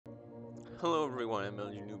Hello everyone, I'm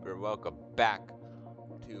Elgin Nuber. Welcome back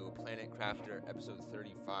to Planet Crafter episode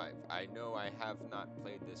 35. I know I have not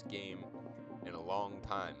played this game in a long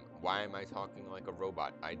time. Why am I talking like a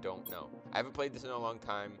robot? I don't know. I haven't played this in a long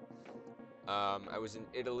time. I was in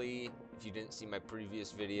Italy. If you didn't see my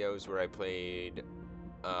previous videos where I played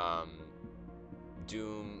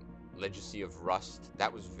Doom Legacy of Rust,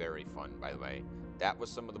 that was very fun, by the way. That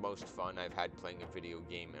was some of the most fun I've had playing a video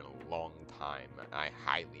game in a long time. I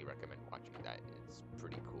highly recommend watching that. It's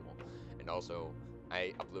pretty cool. And also,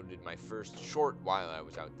 I uploaded my first short while I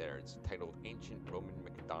was out there. It's titled Ancient Roman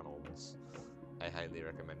McDonald's. I highly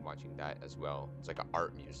recommend watching that as well. It's like an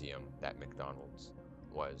art museum, that McDonald's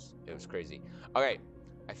was. It was crazy. Okay,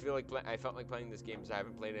 I felt like playing this game because I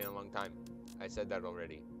haven't played it in a long time. I said that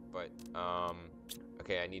already, but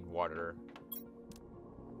okay, I need water.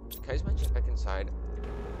 Can I just jump back inside?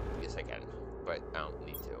 Yes, I can, but I don't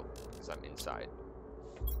need to because I'm inside.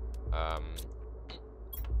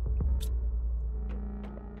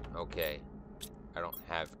 Okay, I don't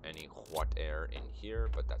have any hot air in here,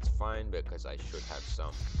 but that's fine because I should have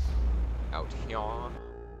some out here.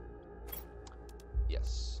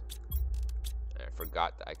 Yes. And I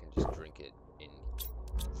forgot that I can just drink it in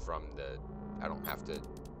from the. I don't have to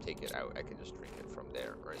take it out. I can just drink it from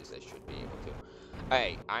there, or at least I should be able to.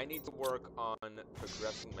 Hey, I need to work on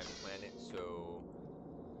progressing my planet, so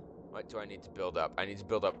what do I need to build up? I need to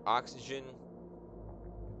build up oxygen,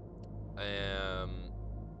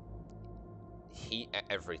 heat,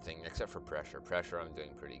 everything except for pressure. Pressure, I'm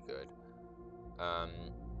doing pretty good.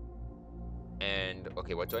 And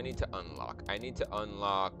okay, what do I need to unlock? I need to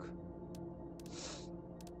unlock.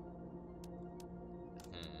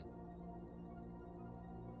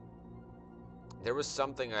 There was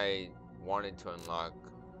something I wanted to unlock.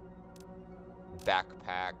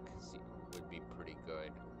 Backpack would be pretty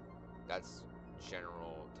good. That's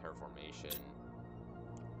general terraformation.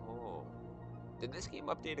 Oh, did this game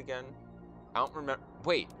update again? I don't remember.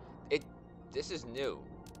 Wait, this is new.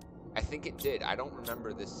 I think it did. I don't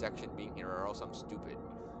remember this section being here, or else I'm stupid.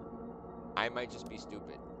 I might just be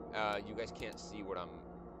stupid. You guys can't see what I'm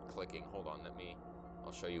clicking. Hold on,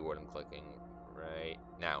 I'll show you what I'm clicking right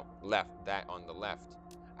now. Left, that on the left.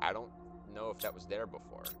 I don't know if that was there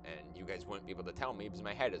before, and you guys wouldn't be able to tell me because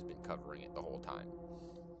my head has been covering it the whole time.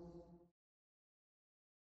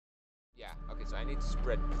 Yeah, okay, so I need to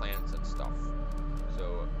spread plants and stuff.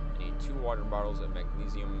 So I need 2 water bottles of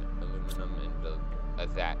magnesium, aluminum, and a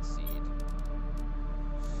that seed.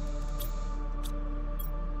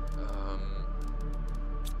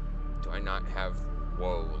 Do I not have...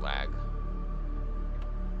 Whoa, lag.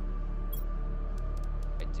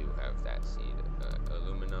 I do have that seed.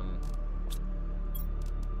 Aluminum.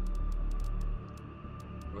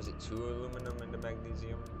 Was it 2 aluminum and a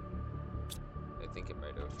magnesium? I think it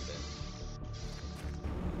might have been.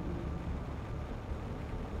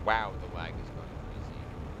 Wow, the lag is going crazy.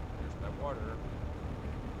 There's my water.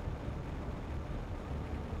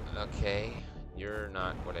 Okay, you're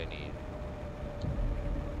not what I need.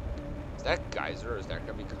 Is that a geyser, or is that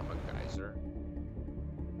gonna become a geyser?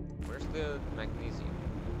 Where's the magnesium?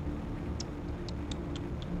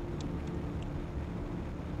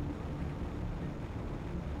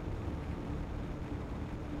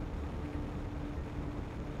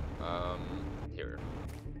 Here.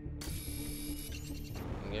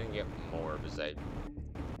 I'm gonna get more because I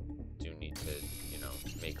do need to, you know,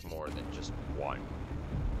 make more than just 1.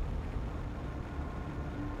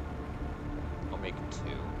 I'll make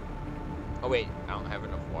 2. Oh wait, I don't have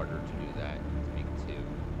enough water to do that, to make 2.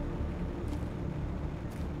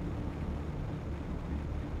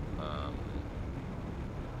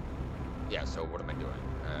 Yeah, so what am I doing?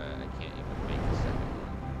 I can't even make the second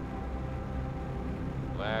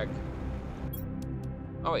one. Lag.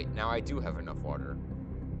 Oh wait, now I do have enough water.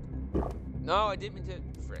 No, I didn't mean to...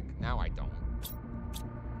 Frick, now I don't.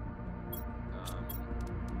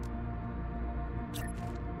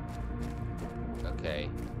 Okay.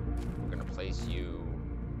 We're gonna place you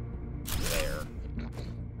there.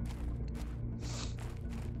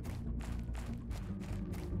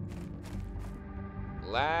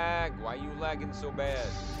 Lag! Why you lagging so bad?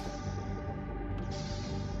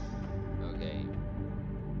 Okay.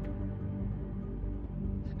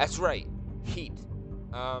 That's right. Heat.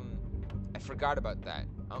 I forgot about that.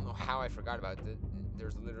 I don't know how I forgot about it.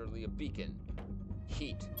 There's literally a beacon.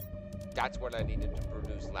 Heat. That's what I needed to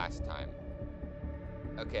produce last time.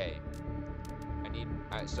 Okay.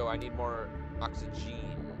 So I need more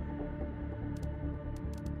oxygen.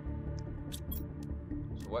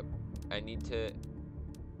 So what? I need to...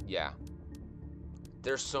 Yeah.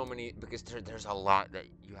 There's so many... Because there's a lot that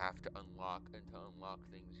you have to unlock, and to unlock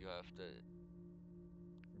things, you have to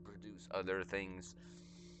produce other things.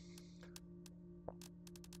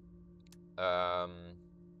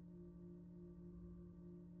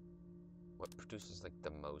 What produces like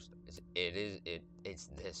the most? It's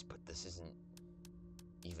this, but this isn't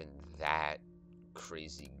even that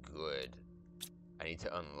crazy good. I need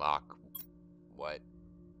to unlock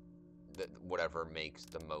whatever makes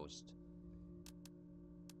the most.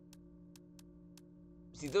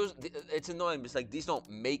 See, it's annoying. It's like these don't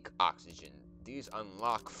make oxygen. These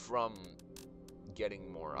unlock from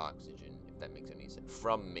getting more oxygen, if that makes any sense.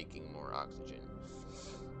 From making more oxygen.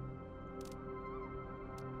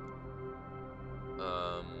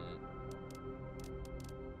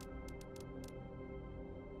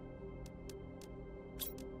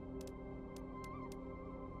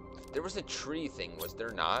 There was a tree thing, was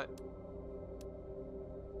there not?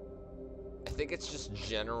 I think it's just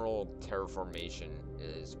general terraformation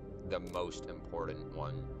is the most important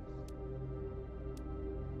one.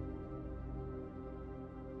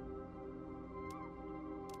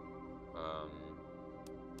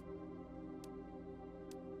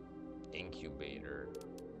 Incubator.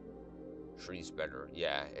 Trees better.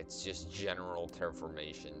 Yeah, it's just general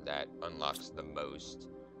terraformation that unlocks the most,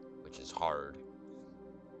 which is hard.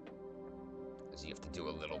 Because you have to do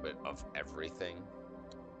a little bit of everything.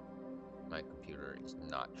 My computer is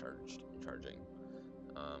not charging.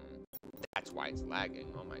 That's why it's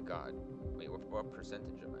lagging. Oh my god. Wait, what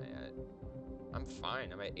percentage am I at? I'm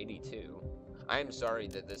fine. I'm at 82. I am sorry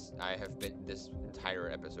that this entire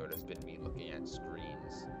episode has been me looking at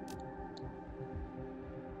screens.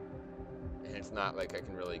 And it's not like I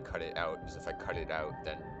can really cut it out, because if I cut it out,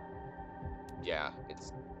 then yeah,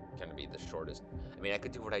 it's gonna be the shortest. I mean, I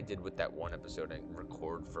could do what I did with that one episode and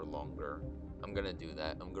record for longer. I'm gonna do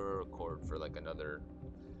that. I'm gonna record for like an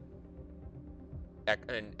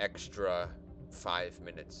extra 5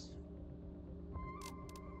 minutes.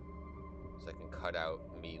 So I can cut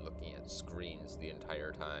out me looking at screens the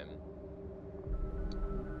entire time.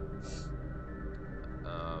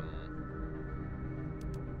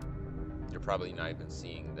 You're probably not even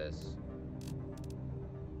seeing this.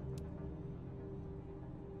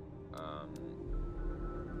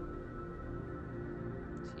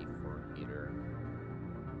 T4 heater.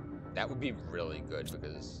 That would be really good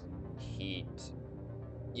because heat.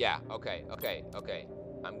 Yeah, okay.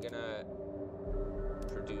 I'm gonna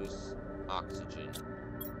produce oxygen,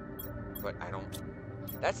 but I don't.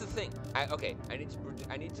 That's the thing. I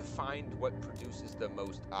need to find what produces the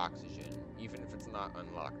most oxygen, even if it's not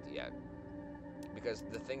unlocked yet, because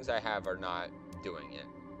the things I have are not doing it.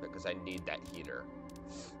 Because I need that heater.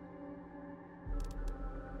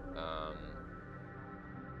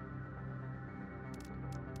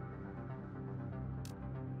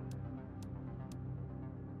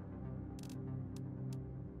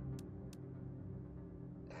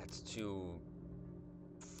 That's too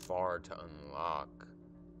far to unlock.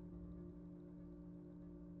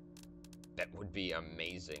 That would be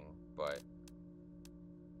amazing, but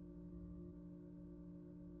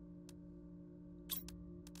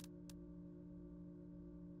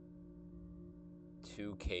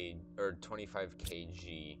or 25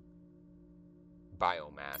 kg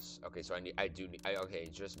biomass. Okay, so okay,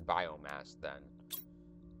 just biomass then.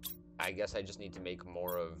 I guess I just need to make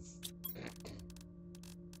more of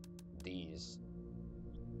these.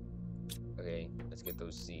 Okay, let's get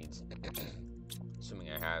those seeds. Assuming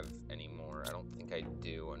I have any more. I don't think I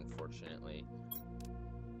do, unfortunately.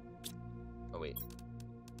 Oh wait,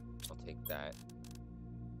 I'll take that.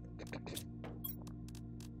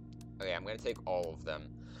 Okay, I'm gonna take all of them.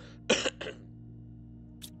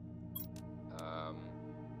 I'm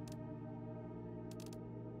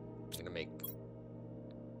gonna make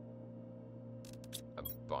a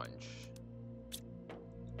bunch.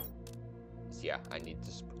 So yeah, I need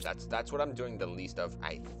to. That's what I'm doing the least of,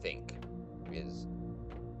 I think.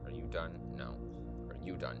 Are you done? No. Are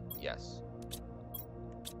you done? Yes.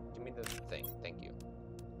 Give me the thing. Thank you.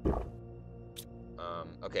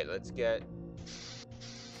 Okay, let's get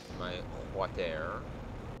my water.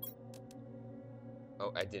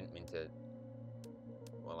 Oh, I didn't mean to.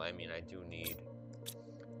 Well, I mean, I do need.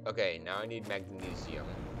 Okay, now I need magnesium.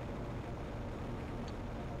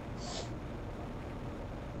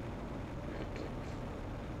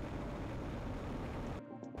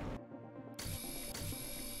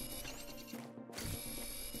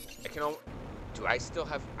 Do I still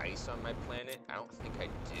have ice on my planet? I don't think I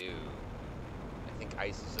do. I think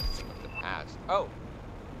ice is a thing of the past. Oh!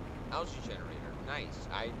 Algae generator. Nice.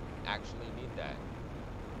 I actually need that.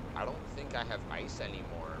 I don't think I have ice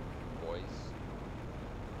anymore, boys.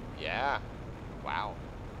 Yeah. Wow.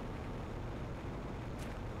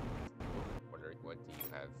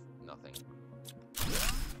 nothing.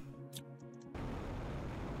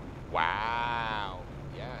 Wow.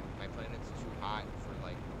 Yeah, my planet's too hot for,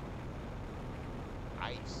 like,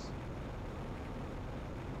 ice.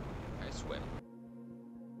 Can I swim?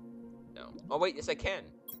 No. Oh, wait, yes, I can.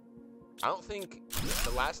 I don't think...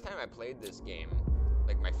 The last time I played this game,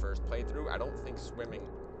 like my first playthrough, I don't think swimming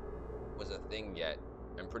was a thing yet.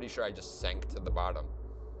 I'm pretty sure I just sank to the bottom.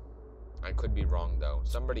 I could be wrong, though.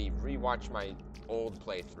 Somebody rewatch my old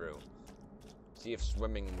playthrough. See if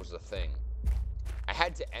swimming was a thing. I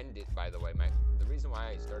had to end it, by the way. The reason why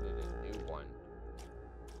I started a new one...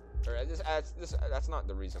 Or that's not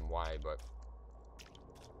the reason why, but...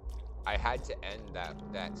 I had to end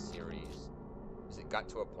that series. Because it got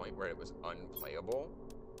to a point where it was unplayable.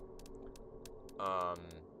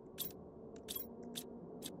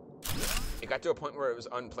 It got to a point where it was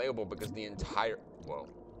unplayable because the entire... Whoa.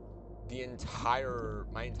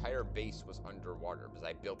 My entire base was underwater because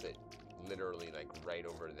I built it literally like right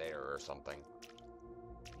over there or something.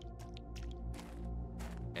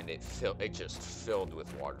 And it just filled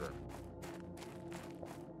with water.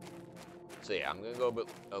 So yeah, I'm gonna go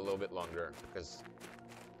a little bit longer because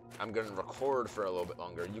I'm gonna record for a little bit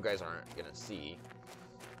longer. You guys aren't gonna see.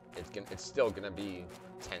 It's still gonna be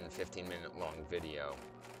 10-15 minute long video.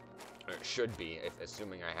 Or it should be,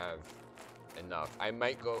 assuming I have enough. I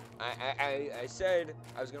might go, I said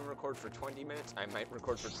I was gonna record for 20 minutes. I might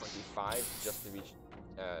record for 25 just to be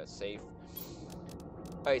safe.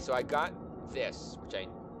 Okay, so I got this, which I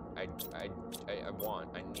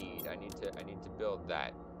want, I need to build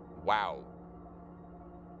that. Wow.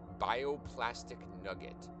 Bioplastic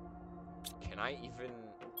nugget. Can I even,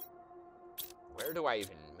 where do I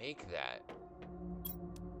even make that?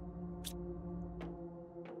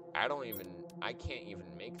 I can't even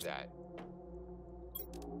make that.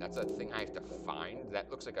 That's a thing I have to find. That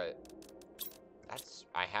looks like I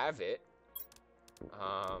have it.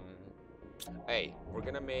 Hey, we're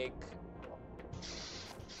gonna make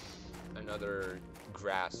another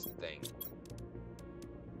grass thing.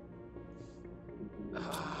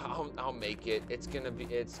 I'll make it. It's gonna be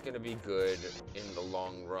good in the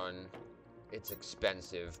long run. It's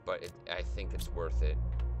expensive, but I think it's worth it.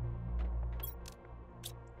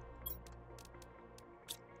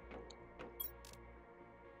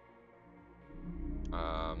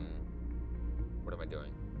 What am I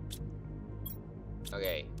doing?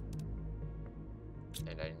 Okay.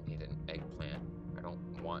 And I need an eggplant. I don't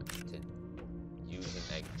want to use an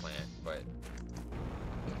eggplant, but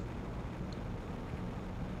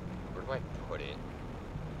where do I put it?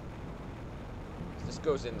 This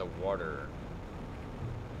goes in the water.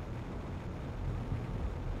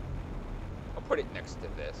 I'll put it next to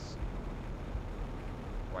this.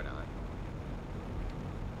 Why not?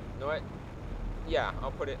 You know what? Yeah,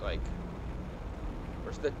 I'll put it like...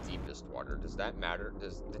 Where's the deepest water? Does that matter?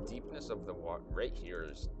 Does the deepness of the water... Right here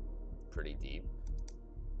is pretty deep.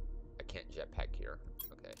 I can't jetpack here.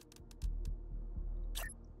 Okay.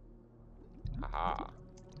 Haha.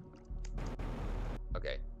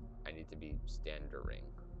 Okay. I need to be standering.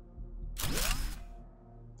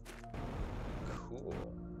 Cool.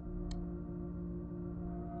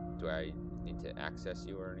 Do I need to access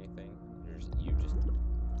you or anything? You just...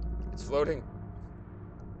 It's floating!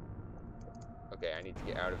 Okay, I need to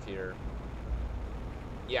get out of here.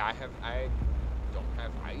 Yeah, I don't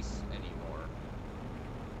have ice anymore.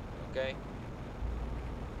 Okay.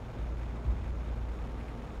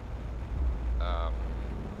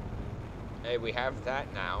 Hey, we have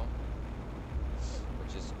that now.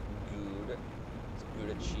 Which is good. It's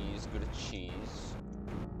good at cheese.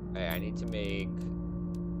 Hey, I need to make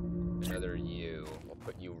another U. We'll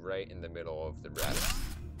put you right in the middle of the rest.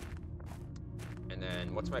 And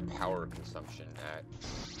then, what's my power consumption at?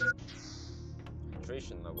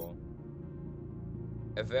 Hydration level.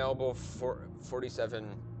 Available for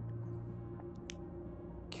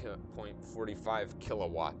 47.45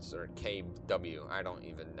 kilowatts, or kW. I don't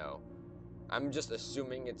even know. I'm just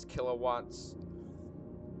assuming it's kilowatts,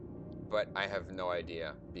 but I have no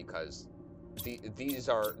idea because these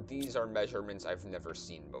are measurements I've never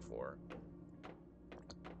seen before.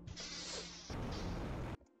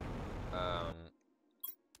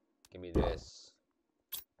 Give me this.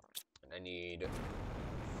 And I need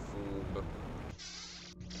food,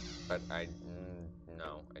 but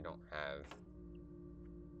no, I don't have.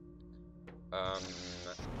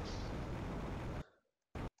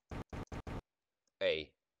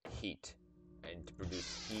 Heat. I need to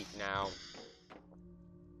produce heat now,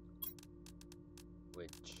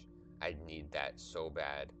 which I need that so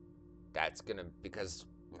bad. That's gonna, because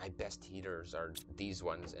my best heaters are these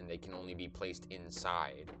ones, and they can only be placed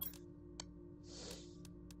inside.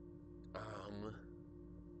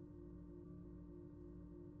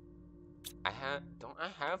 Don't I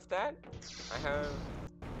have that? I have,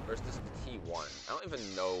 or is this the T1? I don't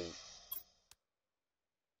even know.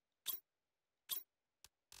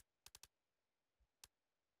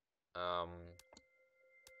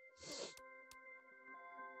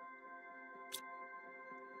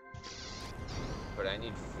 But I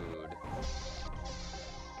need food.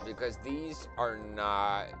 Because these are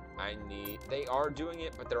not, they are doing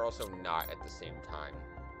it, but they're also not at the same time.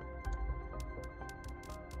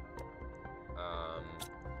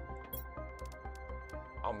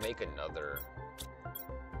 I'll make another.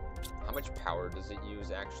 How much power does it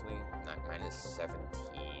use, actually? Not minus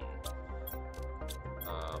 17.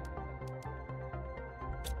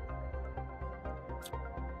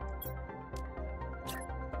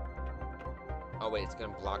 Oh wait, it's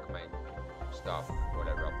gonna block my stuff.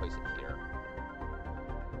 Whatever, I'll place it here.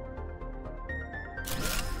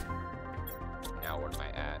 Now what am I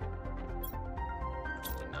at?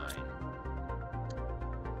 29.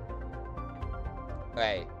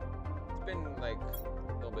 Hey, it's been like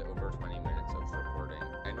a little bit over 20 minutes of recording.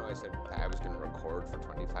 I know I said that I was gonna record for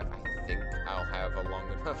 25. I think I'll have a long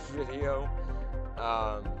enough video.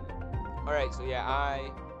 Alright, so yeah, I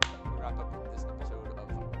wrap up this episode of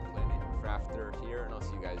Planet Crafter here, and I'll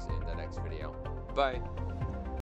see you guys in the next video. Bye!